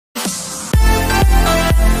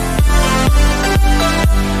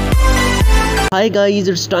Hi guys,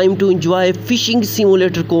 it's time to enjoy fishing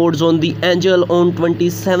simulator codes on the Angel on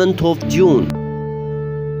 27th of June.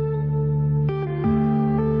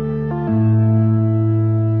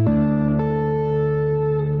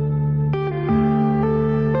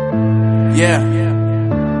 Yeah.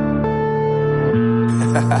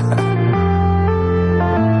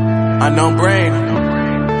 Unknown Brain,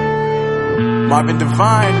 Marvin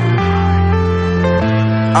Divine.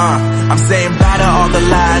 I'm saying bye to all the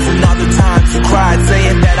lies and all the times you cried,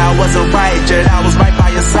 saying that I wasn't right, yet I was right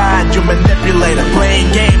by your side. You manipulator,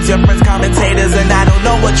 playing games, your friends commentators, and I don't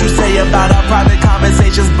know what you say about our private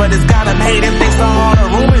conversations, but it's got them hating. Thanks to all the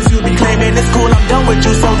rumors you be claiming. It's cool, I'm done with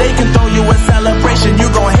you, so they can throw you a celebration. You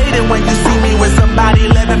gon' hate it when you see me with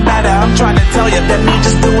somebody living better. I'm trying to tell you that me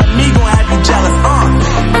just doing me gon' have you jealous.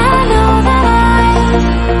 I know that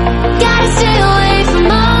I gotta stay away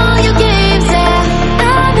from all your games, yeah.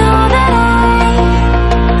 I know that I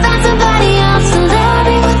found somebody else to love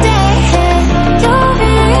me one day, yeah. You'll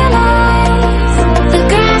realize the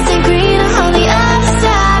grass ain't greener on the other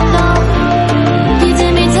side, no. You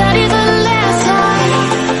did me dirty for the last time,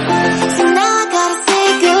 so now I gotta say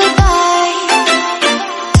goodbye.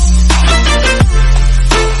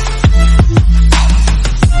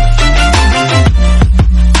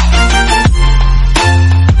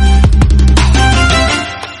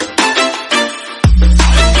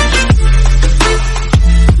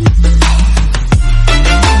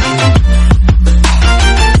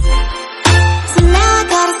 So now I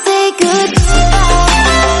gotta say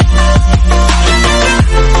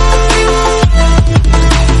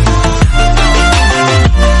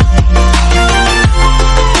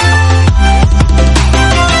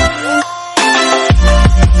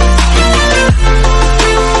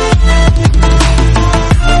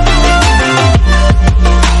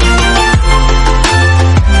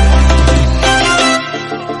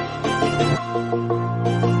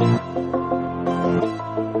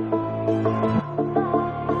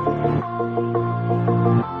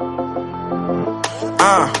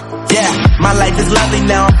Yeah, my life is lovely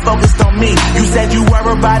now, I'm focused on me. You said you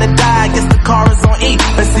were about to die, I guess the car is on E.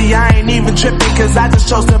 But see, I ain't even tripping, cause I just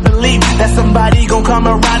chose to believe that somebody gon' come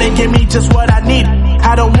around and give me just what I need.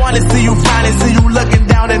 I don't wanna see you finding, see you looking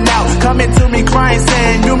down and out, coming to me crying,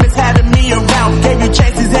 saying you miss having me around. Gave you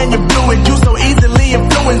chances and you blew it, you so easily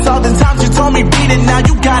influenced. All the times you told me beat it, now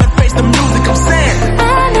you gotta face the music. I'm saying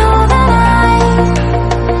I know that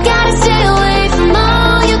I gotta stay away from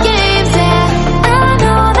all your games, yeah. I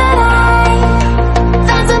know that I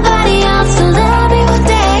found somebody else to love me one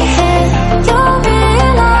day, yeah. You'll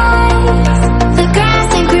realize the grass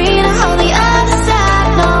ain't greener on the other side,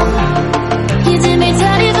 no. You did me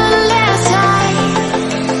dirty for the last time,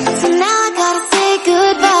 so now I gotta say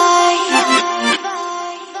goodbye.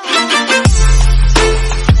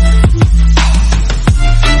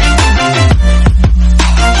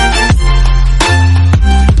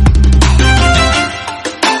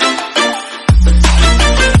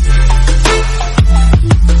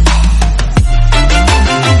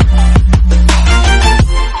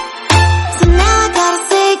 So now I gotta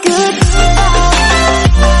say goodbye.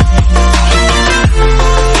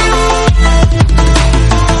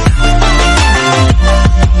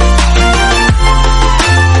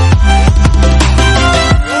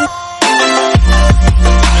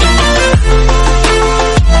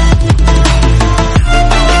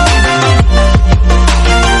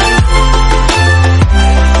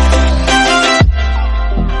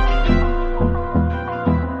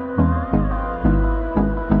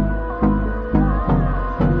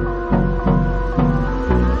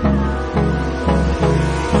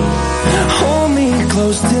 Hold me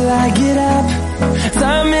close till I get up.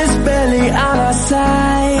 Time is barely on our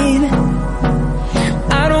side.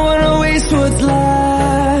 I don't wanna waste what's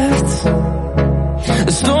left.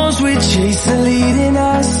 The storms we chase are leading us.